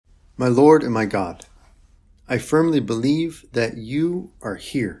My Lord and my God, I firmly believe that you are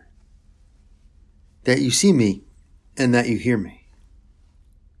here, that you see me, and that you hear me.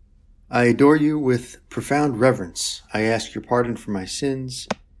 I adore you with profound reverence. I ask your pardon for my sins,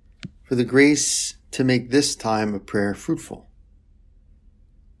 for the grace to make this time of prayer fruitful.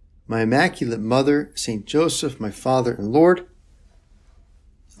 My Immaculate Mother, Saint Joseph, my Father and Lord,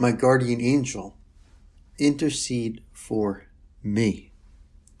 my guardian angel, intercede for me.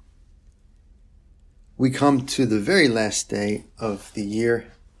 We come to the very last day of the year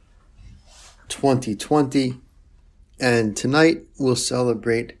 2020, and tonight we'll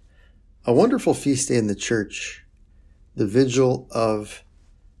celebrate a wonderful feast day in the church, the Vigil of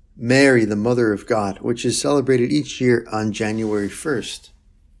Mary, the Mother of God, which is celebrated each year on January 1st.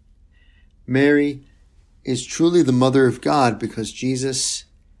 Mary is truly the Mother of God because Jesus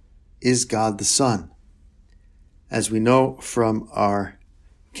is God the Son. As we know from our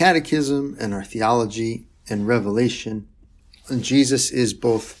catechism and our theology and revelation, Jesus is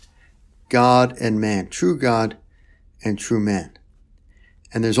both God and man, true God and true man.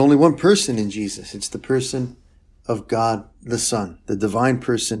 And there's only one person in Jesus. It's the person of God the Son, the divine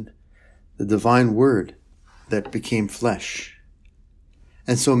person, the divine Word that became flesh.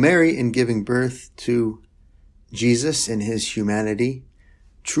 And so Mary, in giving birth to Jesus in his humanity,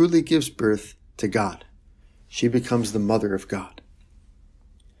 truly gives birth to God. She becomes the Mother of God.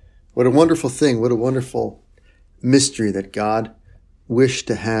 What a wonderful thing, what a wonderful mystery that God wished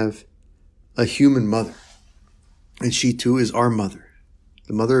to have a human mother. And she too is our mother,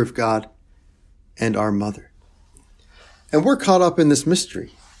 the Mother of God and our mother. And we're caught up in this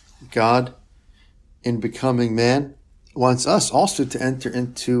mystery. God, in becoming man, wants us also to enter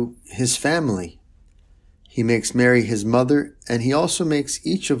into his family. He makes Mary his mother, and he also makes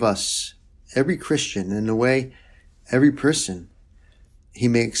each of us, every Christian, in a way, every person, he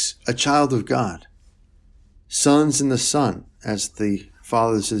makes a child of God, sons in the Son, as the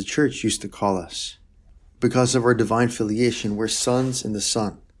fathers of the church used to call us. Because of our divine filiation, we're sons in the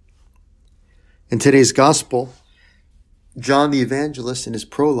Son. In today's gospel, John the Evangelist, in his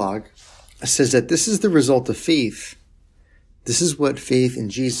prologue, says that this is the result of faith. This is what faith in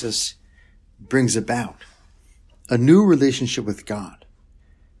Jesus brings about. A new relationship with God,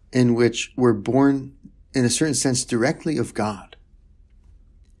 in which we're born, in a certain sense, directly of God.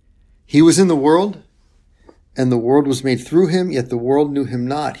 He was in the world, and the world was made through him, yet the world knew him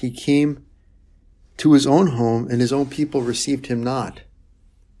not. He came to his own home, and his own people received him not.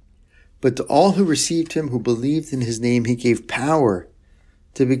 But to all who received him, who believed in his name, he gave power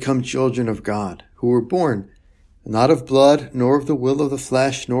to become children of God, who were born not of blood, nor of the will of the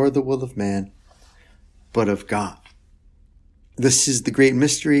flesh, nor of the will of man, but of God. This is the great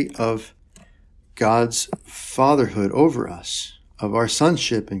mystery of God's fatherhood over us, of our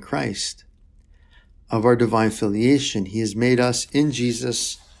sonship in Christ, of our divine filiation. He has made us in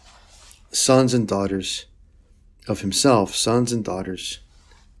Jesus sons and daughters of himself, sons and daughters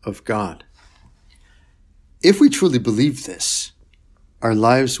of God. If we truly believe this, our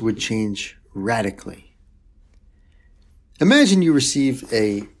lives would change radically. Imagine you receive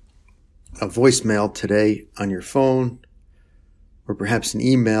a voicemail today on your phone, or perhaps an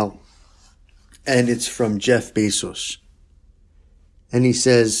email, and it's from Jeff Bezos. And he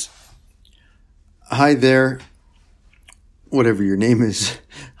says, "Hi there," whatever your name is.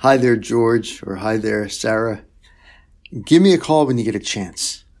 "Hi there, George," or "Hi there, Sarah. Give me a call when you get a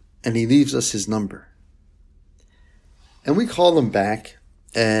chance." And he leaves us his number. And we call him back,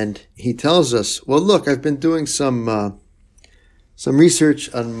 and he tells us, "Well, look, I've been doing some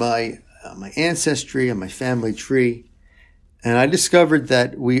research on my ancestry, on my family tree, and I discovered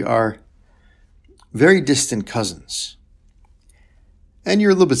that we are very distant cousins." And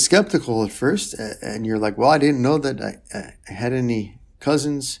you're a little bit skeptical at first, and you're like, "Well, I didn't know that I had any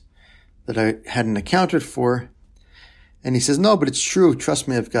cousins that I hadn't accounted for." And he says, "No, but it's true. Trust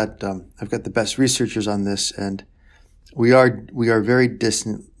me, I've got the best researchers on this, and we are very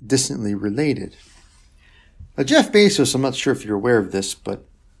distantly related." Now, Jeff Bezos, I'm not sure if you're aware of this, but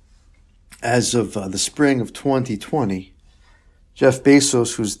as of the spring of 2020, Jeff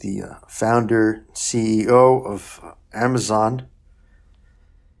Bezos, who's the founder, CEO of Amazon,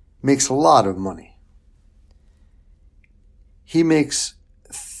 makes a lot of money. He makes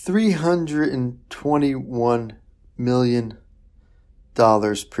 $321 million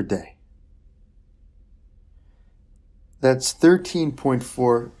per day. That's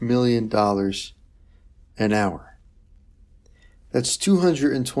 $13.4 million an hour. That's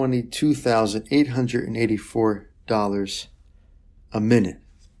 $222,884 a minute.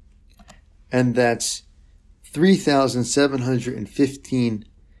 And that's $3,715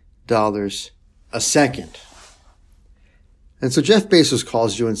 a second. And so Jeff Bezos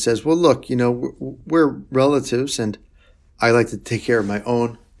calls you and says, well, look, we're relatives and I like to take care of my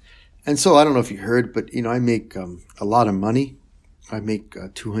own. And so I don't know if you heard, but, I make a lot of money. I make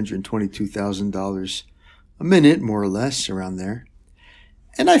 $222,000 a minute, more or less, around there.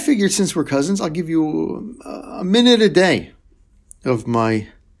 And I figured since we're cousins, I'll give you a minute a day of my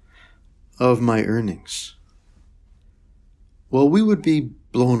earnings. Well, we would be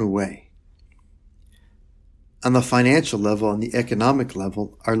blown away. On the financial level, on the economic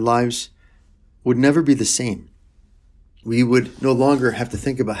level, our lives would never be the same. We would no longer have to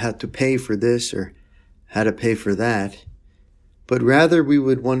think about how to pay for this or how to pay for that, but rather we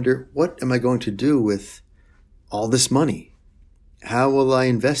would wonder, what am I going to do with all this money? How will I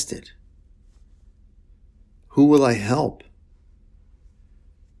invest it? Who will I help?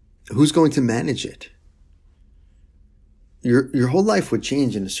 Who's going to manage it? Your whole life would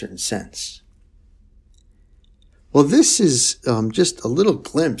change in a certain sense. Well, this is just a little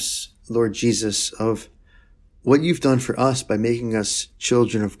glimpse, Lord Jesus, of what you've done for us by making us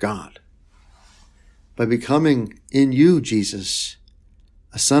children of God. By becoming in you, Jesus,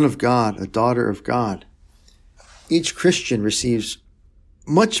 a son of God, a daughter of God. Each Christian receives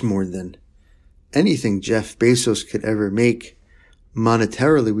much more than anything Jeff Bezos could ever make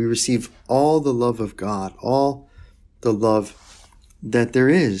monetarily. We receive all the love of God, all the love that there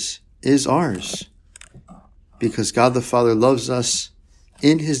is ours. Because God the Father loves us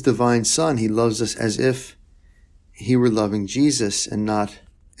in his divine Son. He loves us as if he were loving Jesus and not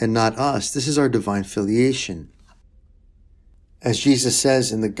us. This is our divine filiation. As Jesus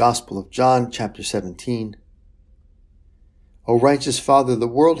says in the Gospel of John, chapter 17, O righteous Father, the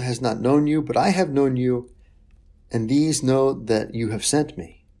world has not known you, but I have known you, and these know that you have sent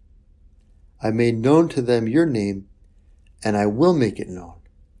me. I made known to them your name, and I will make it known,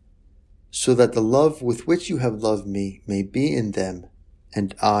 so that the love with which you have loved me may be in them,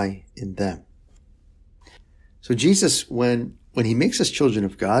 and I in them. So Jesus, when he makes us children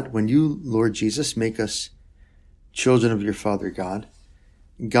of God, when you, Lord Jesus, make us children of your Father God,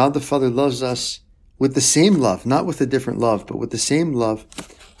 God the Father loves us with the same love, not with a different love, but with the same love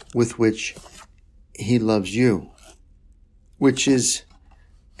with which he loves you, which is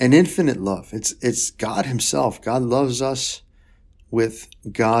an infinite love. It's God himself. God loves us with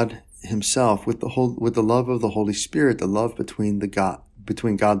God himself, with the love of the Holy Spirit, the love between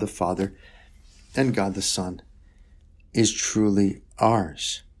God the Father and God the Son is truly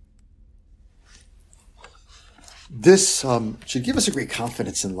ours. This should give us a great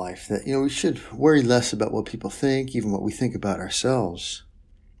confidence in life that, we should worry less about what people think, even what we think about ourselves.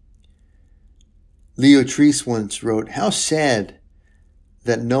 Leo Treese once wrote, "How sad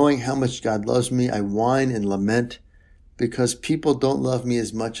that knowing how much God loves me, I whine and lament because people don't love me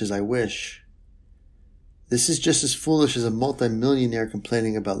as much as I wish. This is just as foolish as a multimillionaire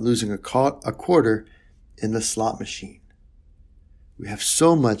complaining about losing a quarter in the slot machine." We have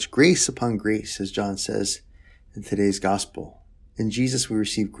so much grace upon grace, as John says in today's gospel. In Jesus, we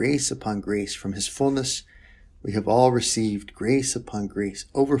receive grace upon grace. From his fullness, we have all received grace upon grace,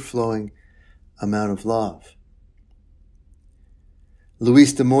 overflowing amount of love.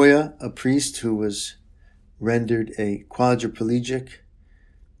 Luis de Moya, a priest who was rendered a quadriplegic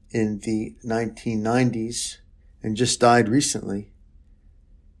in the 1990s and just died recently,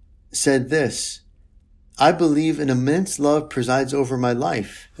 said this, "I believe an immense love presides over my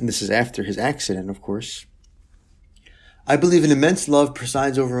life." And this is after his accident, of course. "I believe an immense love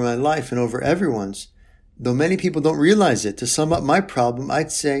presides over my life and over everyone's, though many people don't realize it. To sum up my problem,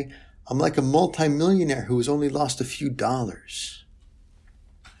 I'd say I'm like a multimillionaire who has only lost a few dollars."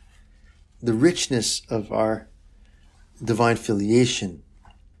 The richness of our divine filiation,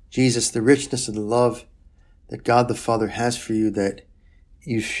 Jesus, the richness of the love that God the Father has for you that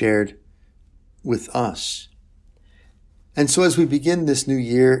you shared with us. And so as we begin this new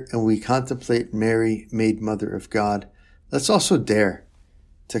year and we contemplate Mary, made Mother of God, let's also dare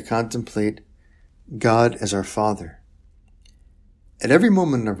to contemplate God as our Father. At every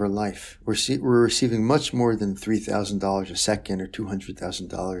moment of our life, we're receiving much more than $3,000 a second or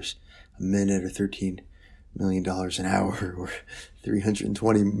 $200,000 a minute or $13 million an hour or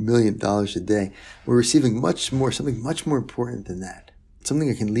 $320 million a day. We're receiving much more, something much more important than that. Something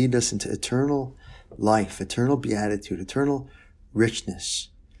that can lead us into eternal life, eternal beatitude, eternal richness.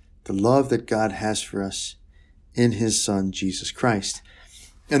 The love that God has for us in his Son, Jesus Christ.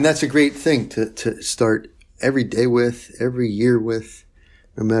 And that's a great thing to start every day with, every year with,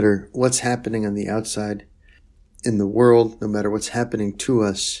 no matter what's happening on the outside in the world, no matter what's happening to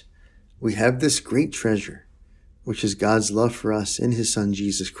us. We have this great treasure, which is God's love for us in his Son,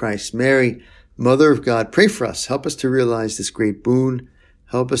 Jesus Christ. Mary, Mother of God, pray for us. Help us to realize this great boon.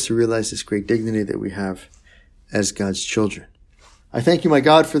 Help us to realize this great dignity that we have as God's children. I thank you, my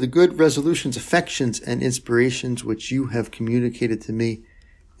God, for the good resolutions, affections, and inspirations which you have communicated to me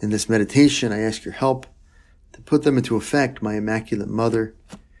in this meditation. I ask your help to put them into effect, my Immaculate Mother,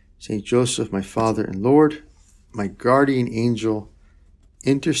 Saint Joseph, my Father and Lord, my guardian angel,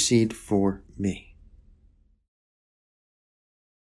 intercede for me.